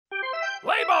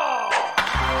Play ball!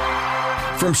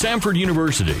 From Samford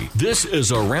University, this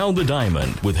is Around the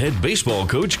Diamond with head baseball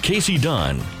coach Casey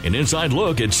Dunn. An inside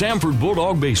look at Samford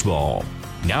Bulldog baseball.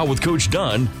 Now with Coach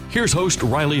Dunn, here's host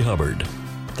Riley Hubbard.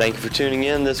 Thank you for tuning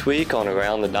in this week on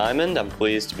Around the Diamond. I'm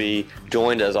pleased to be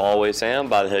joined, as always, Sam,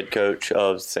 by the head coach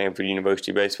of Samford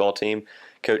University baseball team,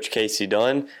 Coach Casey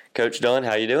Dunn. Coach Dunn,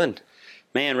 how you doing?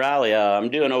 Man, Riley, I'm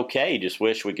doing okay. Just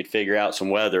wish we could figure out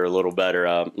some weather a little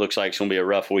better. Looks like it's going to be a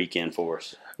rough weekend for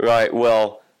us. Right.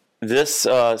 Well, this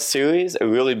series, a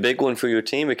really big one for your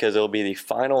team because it'll be the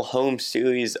final home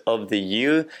series of the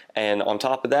year. And on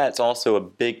top of that, it's also a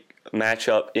big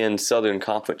matchup in Southern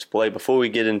Conference play. Before we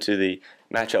get into the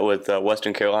matchup with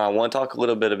Western Carolina, I want to talk a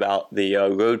little bit about the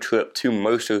road trip to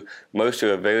Mercer.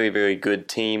 Mercer, a very, very good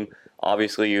team.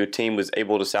 Obviously, your team was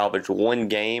able to salvage one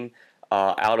game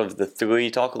out of the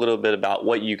three. Talk a little bit about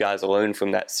what you guys learned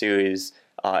from that series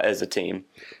as a team.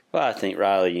 Well, I think,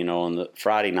 Riley, on the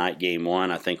Friday night game one,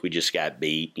 I think we just got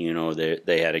beat.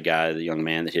 They had a guy, the young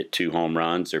man, that hit 2 home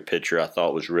runs. Their pitcher, I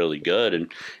thought, was really good. And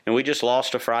we just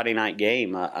lost a Friday night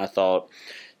game. I thought,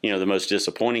 the most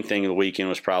disappointing thing of the weekend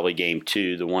was probably game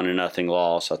 2, the 1-0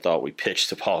 loss. I thought we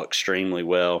pitched the ball extremely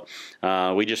well.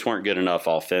 We just weren't good enough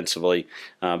offensively.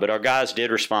 But our guys did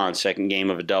respond. Second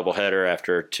game of a doubleheader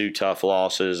after 2 tough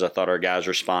losses. I thought our guys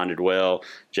responded well.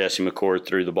 Jesse McCord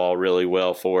threw the ball really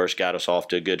well for us, got us off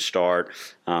to a good start.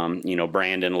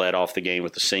 Brandon led off the game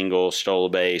with a single, stole a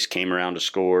base, came around to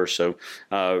score. So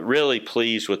really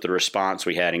pleased with the response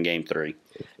we had in game 3.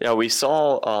 Yeah, we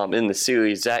saw in the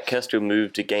series, Zach Kester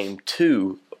moved to game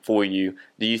 2 for you.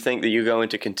 Do you think that you're going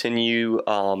to continue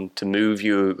to move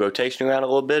your rotation around a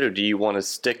little bit, or do you want to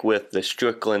stick with the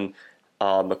Strickland,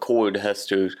 McCord,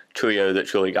 Hester trio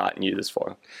that's really gotten you this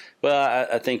far? Well,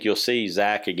 I think you'll see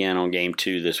Zach again on game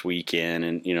 2 this weekend,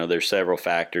 and, there's several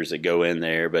factors that go in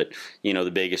there, but, the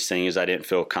biggest thing is I didn't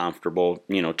feel comfortable,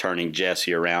 turning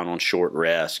Jesse around on short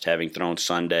rest, having thrown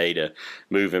Sunday to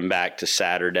move him back to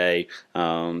Saturday.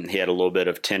 He had a little bit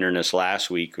of tenderness last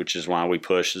week, which is why we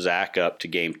pushed Zach up to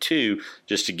game 2,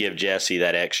 just to give Jesse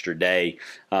that extra day.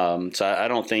 So I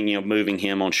don't think, moving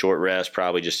him on short rest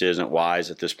probably just isn't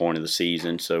wise at this point of the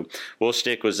season. So we'll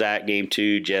stick with Zach game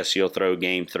 2. Jesse will throw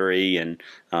game 3. And,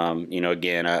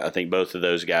 again, I think both of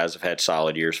those guys have had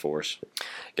solid years for us.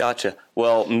 Gotcha.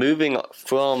 Well, moving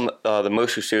from the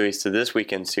Mercer series to this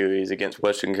weekend series against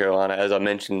Western Carolina, as I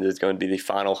mentioned, is going to be the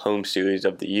final home series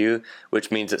of the year,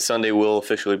 which means that Sunday will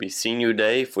officially be senior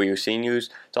day for your seniors.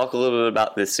 Talk a little bit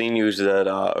about the seniors that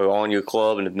are on your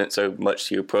club and have meant so much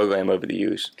to your program over the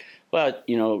years. Well,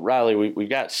 Riley, we've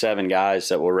got 7 guys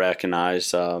that we'll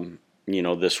recognize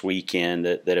this weekend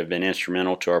that have been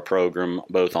instrumental to our program,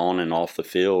 both on and off the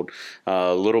field.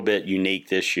 A little bit unique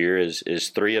this year is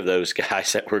 3 of those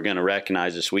guys that we're going to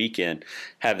recognize this weekend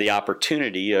have the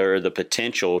opportunity or the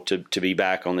potential to be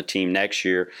back on the team next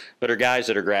year, but are guys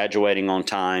that are graduating on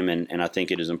time, and I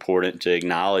think it is important to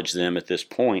acknowledge them at this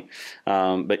point.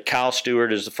 But Kyle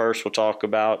Stewart is the first we'll talk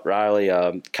about,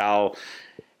 Riley. Kyle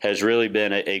has really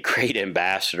been a great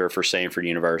ambassador for Samford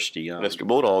University. Mr.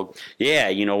 Bulldog. Yeah,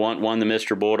 won the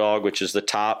Mr. Bulldog, which is the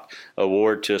top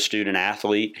award to a student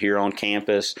athlete here on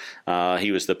campus.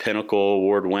 He was the Pinnacle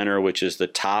Award winner, which is the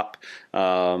top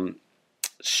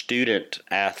student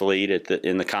athlete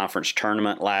in the conference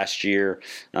tournament last year.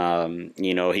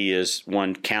 He has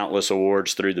won countless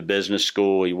awards through the business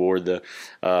school. He won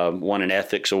an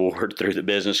ethics award through the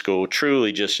business school.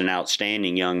 Truly just an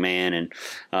outstanding young man,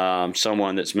 and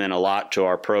someone that's meant a lot to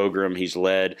our program. He's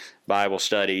led Bible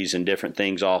studies and different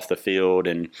things off the field.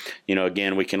 And,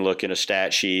 again, we can look at a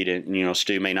stat sheet and,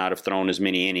 Stu may not have thrown as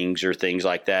many innings or things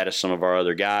like that as some of our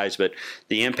other guys, but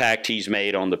the impact he's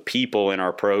made on the people in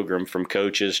our program, from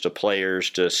coaches to players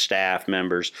to staff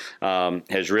members,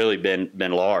 has really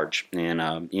been large. And,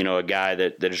 a guy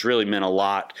that has really meant a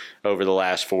lot over the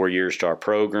last 4 years to our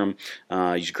program.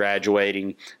 He's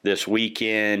graduating this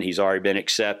weekend. He's already been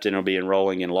accepted and will be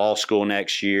enrolling in law school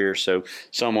next year. So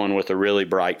someone with a really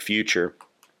bright future.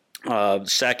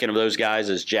 Second of those guys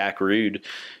is Jack Rude,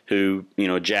 who,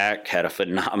 Jack had a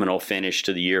phenomenal finish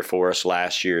to the year for us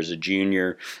last year as a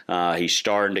junior. He's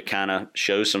starting to kind of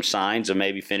show some signs of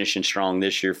maybe finishing strong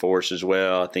this year for us as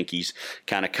well. I think he's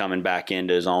kind of coming back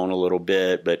into his own a little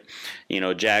bit. But,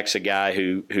 Jack's a guy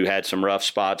who had some rough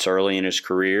spots early in his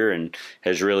career and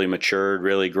has really matured,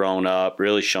 really grown up,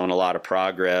 really shown a lot of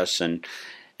progress. And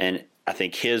I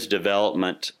think his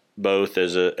development, both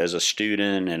as a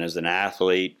student and as an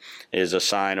athlete, is a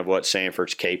sign of what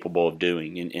Samford's capable of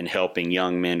doing in helping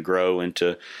young men grow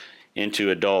into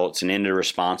into adults and into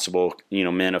responsible,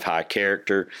 men of high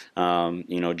character.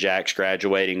 Jack's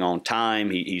graduating on time.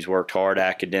 He's worked hard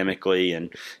academically,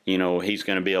 and, he's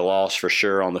going to be a loss for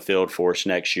sure on the field for us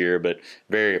next year, but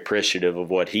very appreciative of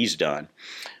what he's done.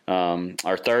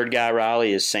 Our third guy,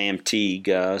 Riley, is Sam Teague.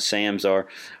 Sam's our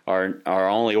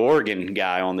only Oregon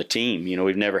guy on the team.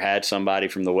 We've never had somebody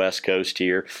from the West Coast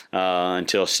here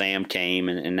until Sam came,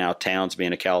 and now Towns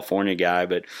being a California guy.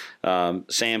 But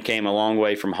Sam came a long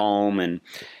way from home and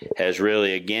has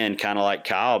really, again, kind of like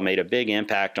Kyle, made a big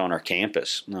impact on our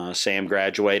campus. Sam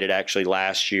graduated actually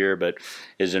last year, but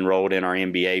is enrolled in our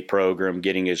MBA program,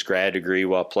 getting his grad degree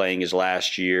while playing his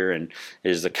last year, and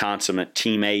is the consummate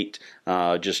teammate,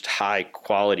 just high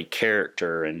quality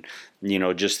character, and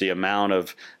just the amount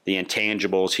of the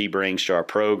intangibles he brings to our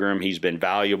program. He's been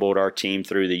valuable to our team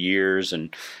through the years,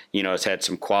 and has had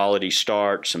some quality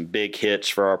starts, some big hits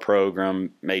for our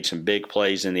program, made some big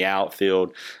plays in the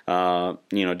outfield.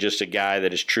 Just a guy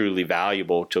that is truly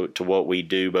valuable to what we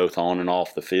do both on and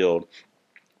off the field.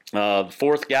 The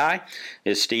fourth guy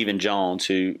is Stephen Jones,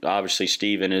 who obviously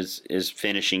Stephen is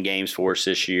finishing games for us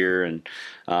this year, and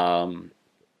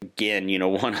again,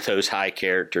 one of those high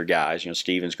character guys.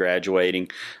 Stephen's graduating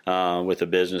with a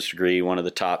business degree, one of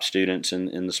the top students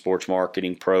in the sports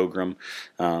marketing program.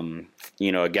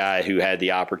 A guy who had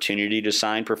the opportunity to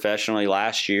sign professionally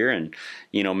last year, and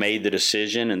made the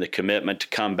decision and the commitment to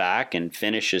come back and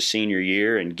finish his senior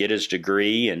year and get his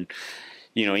degree. And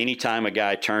anytime a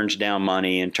guy turns down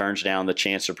money and turns down the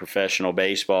chance of professional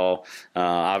baseball,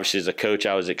 obviously as a coach,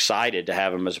 I was excited to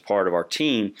have him as a part of our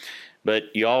team.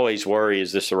 But you always worry,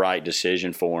 is this the right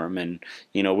decision for him? And,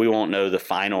 we won't know the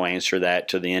final answer to that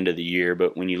to the end of the year.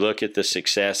 But when you look at the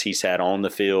success he's had on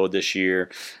the field this year,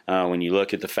 when you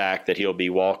look at the fact that he'll be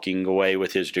walking away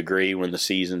with his degree when the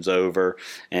season's over,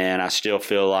 and I still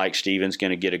feel like Stephen's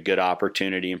going to get a good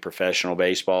opportunity in professional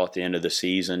baseball at the end of the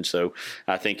season. So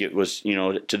I think it was,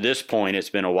 to this point,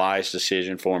 it's been a wise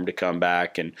decision for him to come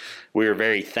back. And we are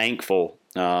very thankful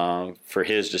for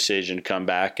his decision to come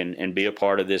back and be a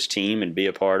part of this team and be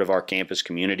a part of our campus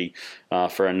community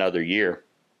for another year.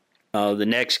 The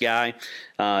next guy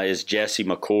is Jesse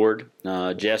McCord.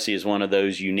 Jesse is one of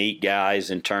those unique guys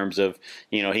in terms of,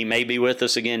 he may be with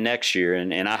us again next year,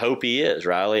 and I hope he is,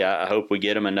 Riley. I hope we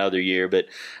get him another year. But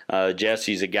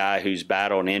Jesse's a guy who's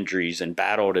battled injuries and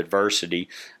battled adversity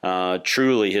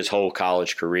truly his whole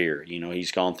college career.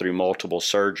 He's gone through multiple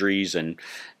surgeries, and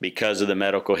because of the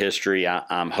medical history,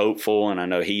 I'm hopeful, and I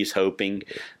know he's hoping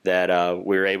that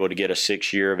we're able to get a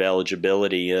 6-year of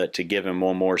eligibility to give him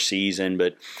one more season.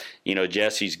 But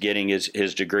Jesse's getting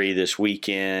his degree this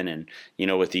weekend, and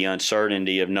with the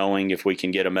uncertainty of knowing if we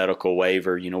can get a medical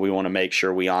waiver, we want to make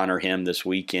sure we honor him this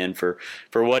weekend for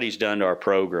what he's done to our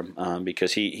program,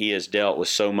 because he has dealt with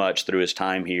so much through his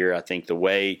time here. I think the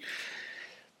way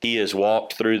he has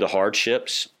walked through the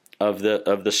hardships of the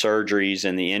surgeries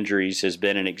and the injuries has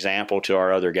been an example to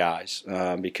our other guys,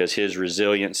 because his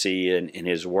resiliency and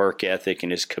his work ethic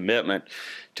and his commitment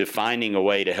to finding a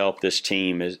way to help this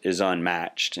team is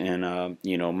unmatched. And,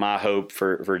 my hope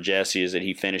for Jesse is that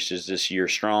he finishes this year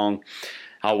strong.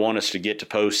 I want us to get to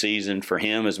postseason for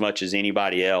him as much as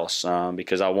anybody else,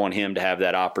 because I want him to have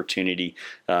that opportunity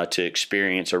to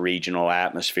experience a regional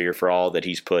atmosphere for all that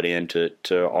he's put into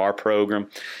our program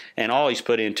and all he's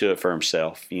put into it for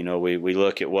himself. We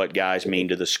look at what guys mean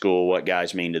to the school, what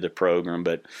guys mean to the program,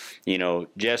 but,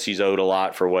 Jesse's owed a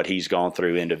lot for what he's gone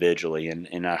through individually,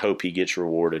 and I hope he gets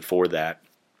rewarded for that.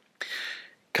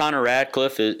 Connor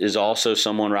Radcliffe is also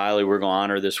someone, Riley, we're going to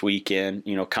honor this weekend.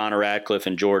 Connor Radcliffe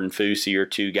and Jordan Fousey are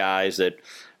two guys that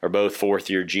are both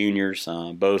fourth-year juniors.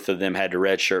 Both of them had to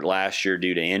redshirt last year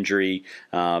due to injury.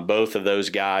 Both of those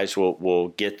guys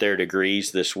will get their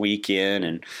degrees this weekend,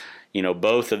 and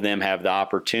both of them have the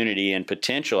opportunity and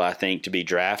potential, I think, to be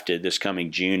drafted this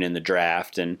coming June in the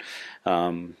draft. And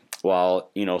while,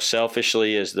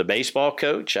 selfishly as the baseball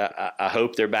coach, I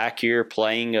hope they're back here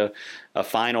playing a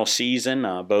final season.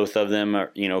 Both of them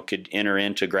are, could enter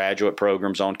into graduate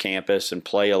programs on campus and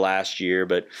play a last year.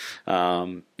 But,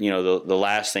 the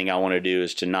last thing I want to do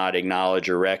is to not acknowledge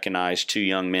or recognize two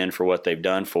young men for what they've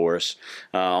done for us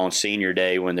on senior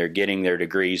day when they're getting their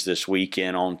degrees this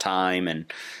weekend on time.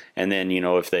 And then,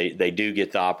 if they do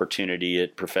get the opportunity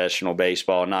at professional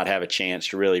baseball, not have a chance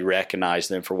to really recognize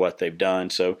them for what they've done.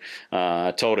 So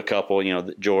I told a couple,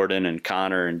 Jordan and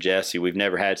Connor and Jesse, we've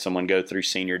never had someone go through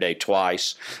senior day twice.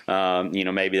 twice.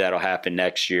 Maybe that'll happen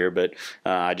next year, but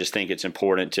I just think it's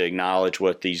important to acknowledge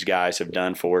what these guys have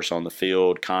done for us on the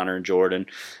field. Connor and Jordan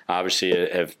obviously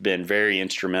have been very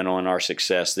instrumental in our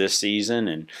success this season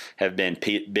and have been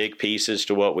big pieces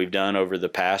to what we've done over the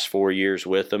past 4 years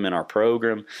with them in our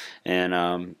program.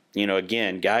 And,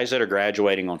 again, guys that are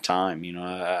graduating on time.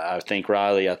 I think,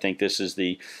 Riley, this is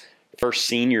the first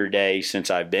senior day since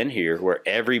I've been here where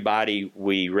everybody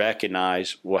we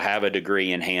recognize will have a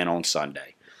degree in hand on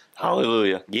Sunday.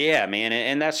 Hallelujah. Yeah, man,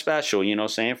 and that's special.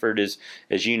 Sanford is,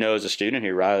 as you know as a student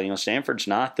here, Riley, Sanford's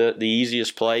not the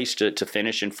easiest place to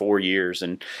finish in 4 years,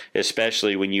 and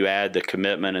especially when you add the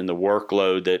commitment and the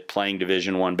workload that playing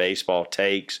Division I baseball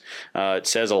takes, it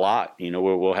says a lot.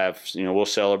 We'll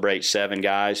celebrate 7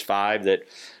 guys, 5 that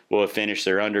will have finished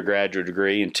their undergraduate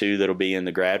degree and 2 that'll be in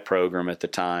the grad program at the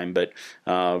time. But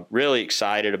really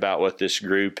excited about what this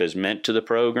group has meant to the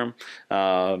program.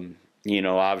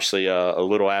 Obviously a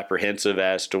little apprehensive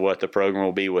as to what the program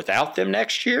will be without them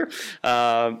next year.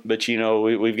 But,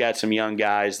 we've got some young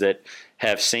guys that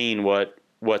have seen what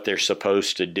they're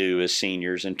supposed to do as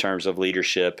seniors in terms of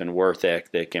leadership and work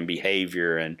ethic and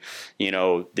behavior. And,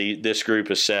 this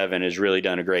group of 7 has really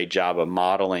done a great job of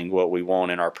modeling what we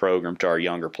want in our program to our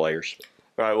younger players.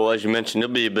 Right. Well, as you mentioned,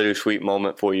 it'll be a bittersweet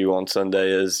moment for you on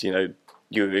Sunday as,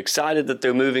 you're excited that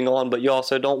they're moving on, but you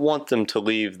also don't want them to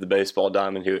leave the baseball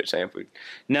diamond here at Sanford.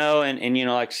 No, and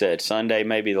like I said, Sunday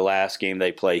may be the last game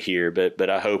they play here, but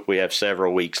I hope we have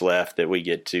several weeks left that we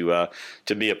get to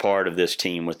be a part of this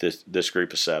team with this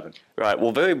group of 7. Right.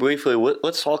 Well, very briefly,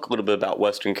 let's talk a little bit about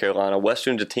Western Carolina.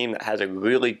 Western's a team that has a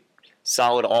really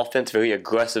solid offense, very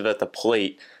aggressive at the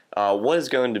plate. What is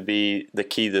going to be the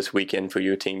key this weekend for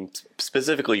your team,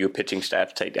 specifically your pitching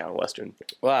staff, to take down Western?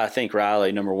 Well, I think,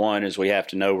 Riley, number one is we have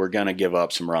to know we're going to give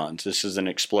up some runs. This is an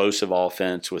explosive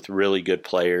offense with really good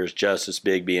players. Justice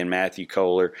Bigby and Matthew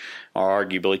Kohler are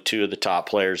arguably 2 of the top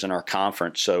players in our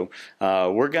conference. So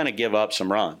we're going to give up some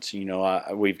runs.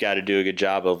 We've got to do a good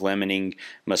job of limiting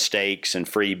mistakes and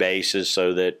free bases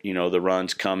so that, the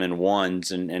runs come in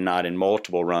ones and not in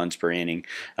multiple runs per inning.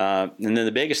 And then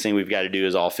the biggest thing we've got to do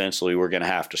is offensively, we're going to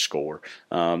have to score.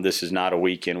 This is not a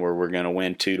weekend where we're going to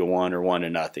win 2-1 or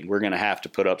 1-0. We're going to have to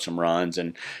put up some runs,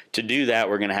 and to do that,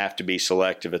 we're going to have to be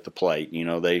selective at the plate.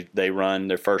 They run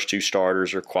their first 2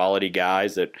 starters are quality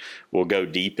guys that will go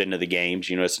deep into the games.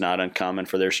 It's not uncommon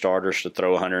for their starters to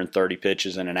throw 130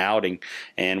 pitches in an outing,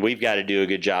 and we've got to do a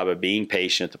good job of being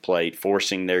patient at the plate,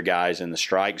 forcing their guys in the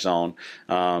strike zone,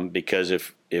 because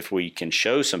if we can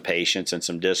show some patience and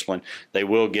some discipline, they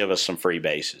will give us some free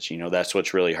bases. That's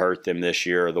what's really hurt them this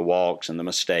year, are the walks and the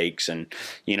mistakes. And,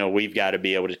 we've got to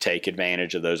be able to take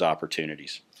advantage of those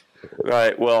opportunities.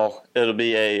 Right. Well, it'll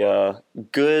be a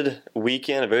good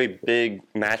weekend, a very big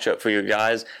matchup for your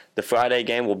guys. The Friday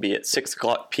game will be at 6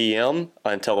 o'clock p.m.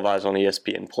 and televised on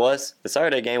ESPN+. The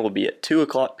Saturday game will be at 2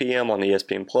 o'clock p.m. on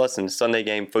ESPN+, and the Sunday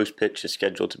game first pitch is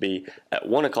scheduled to be at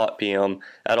 1 o'clock p.m.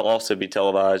 That'll also be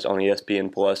televised on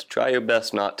ESPN+. Try your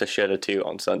best not to shed a tear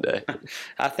on Sunday.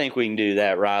 I think we can do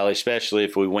that, Riley, especially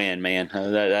if we win, man.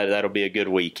 That'll be a good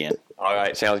weekend. All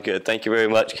right, sounds good. Thank you very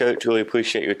much, Coach. Really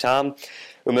appreciate your time.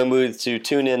 Remember to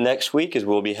tune in next week as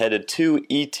we'll be headed to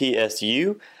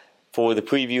ETSU for the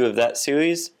preview of that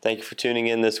series. Thank you for tuning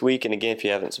in this week. And again, if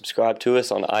you haven't subscribed to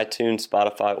us on iTunes,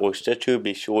 Spotify, or Stitcher,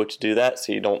 be sure to do that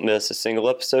so you don't miss a single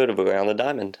episode of Around the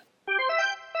Diamond.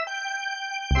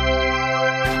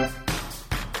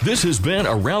 This has been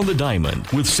Around the Diamond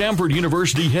with Samford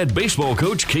University head baseball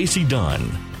coach Casey Dunn.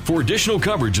 For additional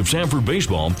coverage of Samford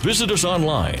baseball, visit us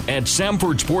online at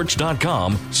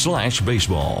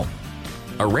samfordsports.com/baseball.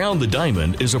 Around the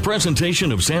Diamond is a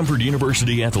presentation of Samford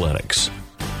University Athletics.